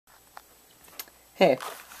Hey,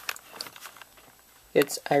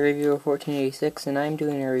 it's iReviewer1486, and I'm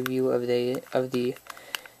doing a review of the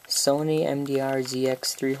Sony MDR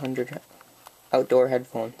ZX-300 outdoor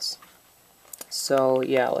headphones. So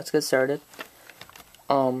yeah, let's get started.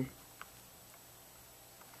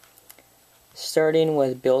 Starting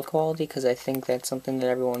with build quality, because I think that's something that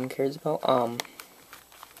everyone cares about.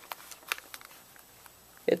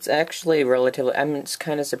 It's actually relatively. I'm just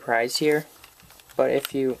kind of surprised here, but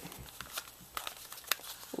if you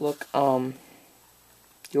look,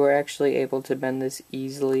 you are actually able to bend this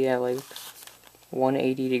easily at like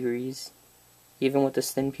 180 degrees, even with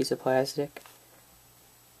this thin piece of plastic,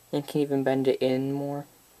 and can even bend it in more.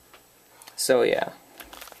 So yeah,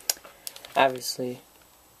 obviously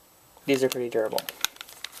these are pretty durable.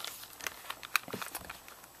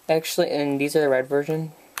 Actually, and these are the red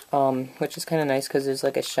version, which is kind of nice because there's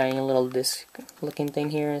like a shiny little disc looking thing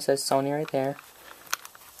here, and it says Sony right there.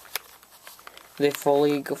 They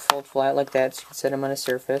fully fold flat like that, so you can set them on a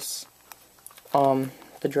surface. The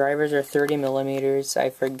drivers are 30 millimeters. I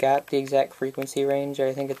forgot the exact frequency range.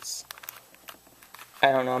 I think it's,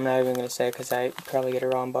 I don't know, I'm not even going to say it because I probably get it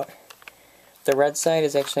wrong, but the red side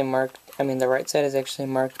is actually marked, the right side is actually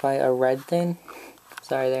marked by a red thing.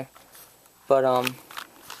 Sorry there. But,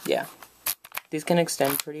 yeah. These can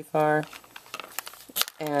extend pretty far,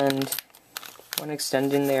 and when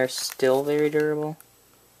extending, they are still very durable.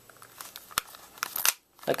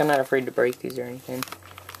 Like, I'm not afraid to break these or anything.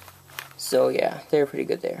 So yeah, they're pretty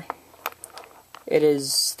good there. There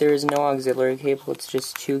is no auxiliary cable, it's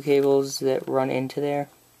just two cables that run into there.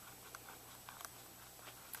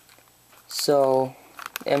 So,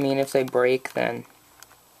 if they break, then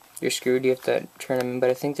you're screwed, you have to turn them in, but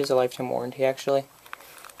I think there's a lifetime warranty, actually.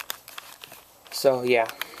 So yeah.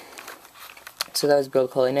 So that was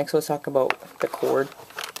build quality. Next, let's talk about the cord.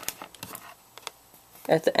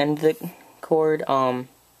 At the end of the cord,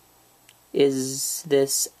 is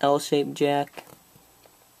this L-shaped jack.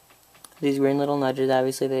 These green little nudges,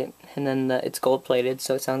 obviously, and then it's gold plated,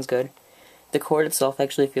 so it sounds good. The cord itself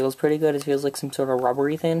actually feels pretty good. It feels like some sort of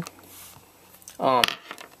rubbery thing.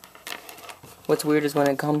 What's weird is when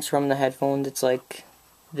it comes from the headphones, it's like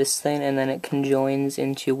this thing, and then it conjoins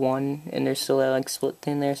into one, and there's still that like split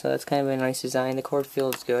thing there, so that's kind of a nice design. The cord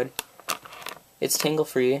feels good. It's tangle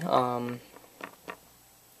free.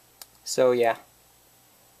 So yeah.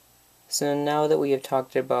 So now that we have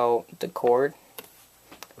talked about the cord,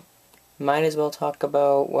 might as well talk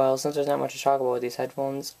about, well, since there's not much to talk about with these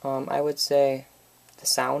headphones, I would say the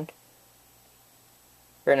sound.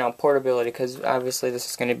 Right now, portability, because obviously this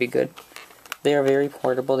is going to be good. They are very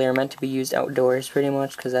portable. They are meant to be used outdoors pretty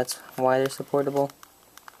much, because that's why they're so portable.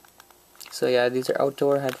 So yeah, these are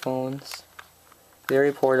outdoor headphones.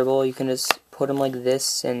 Very portable. You can just put them like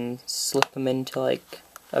this and slip them into like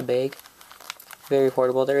a bag. Very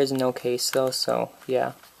portable. There is no case though, so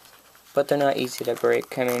yeah. But they're not easy to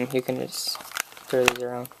break. You can just throw these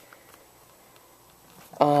around.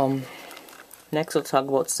 Next, let's talk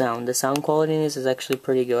about sound. The sound quality in this is actually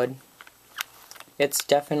pretty good. It's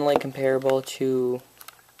definitely comparable to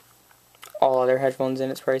all other headphones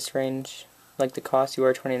in its price range. Like the Cost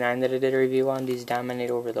UR29 that I did a review on, these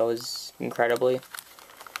dominate over those incredibly.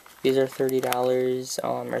 These are $30,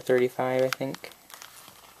 or $35, I think.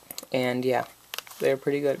 And yeah, they're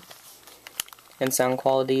pretty good. And sound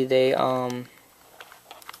quality, the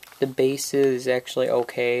bass is actually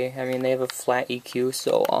okay. They have a flat EQ,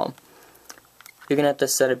 so you're gonna have to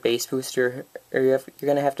set a bass booster, or you're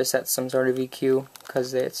gonna have to set some sort of EQ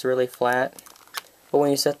because it's really flat. But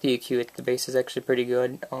when you set the EQ, the bass is actually pretty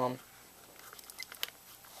good.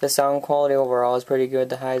 The sound quality overall is pretty good.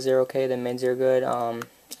 The highs are okay, the mids are good.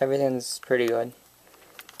 Everything's pretty good.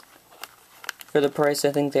 For the price,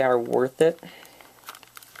 I think they are worth it.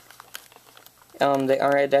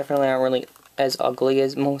 They definitely aren't really as ugly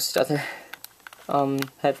as most other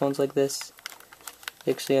headphones like this.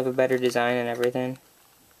 They actually have a better design and everything.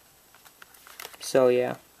 So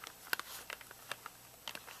yeah.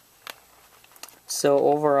 So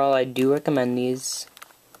overall, I do recommend these.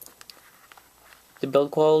 The build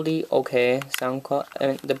quality, okay.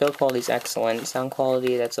 The build quality is excellent. Sound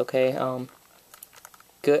quality, that's okay.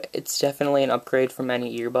 Good. It's definitely an upgrade from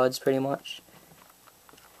any earbuds, pretty much.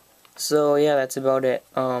 So yeah, that's about it.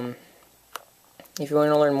 If you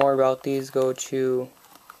want to learn more about these, go to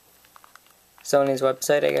Sony's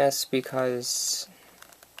website, I guess, because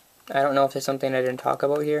I don't know if there's something I didn't talk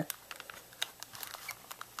about here.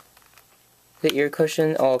 The ear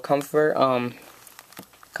cushion, comfort.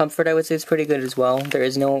 Comfort, I would say, is pretty good as well. There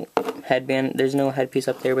is no headband, there's no headpiece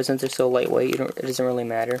up there, but since they're so lightweight, it doesn't really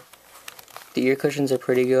matter. The ear cushions are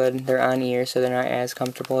pretty good. They're on ear, so they're not as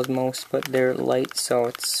comfortable as most, but they're light, so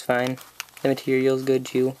it's fine. The material's good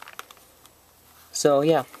too. So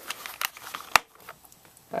yeah,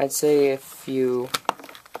 I'd say if you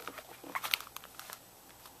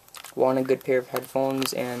want a good pair of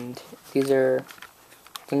headphones, and I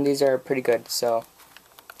think these are pretty good. So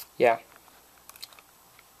yeah,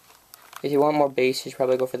 if you want more bass, you should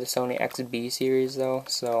probably go for the Sony XB series though.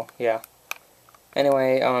 So yeah.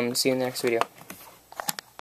 Anyway, see you in the next video.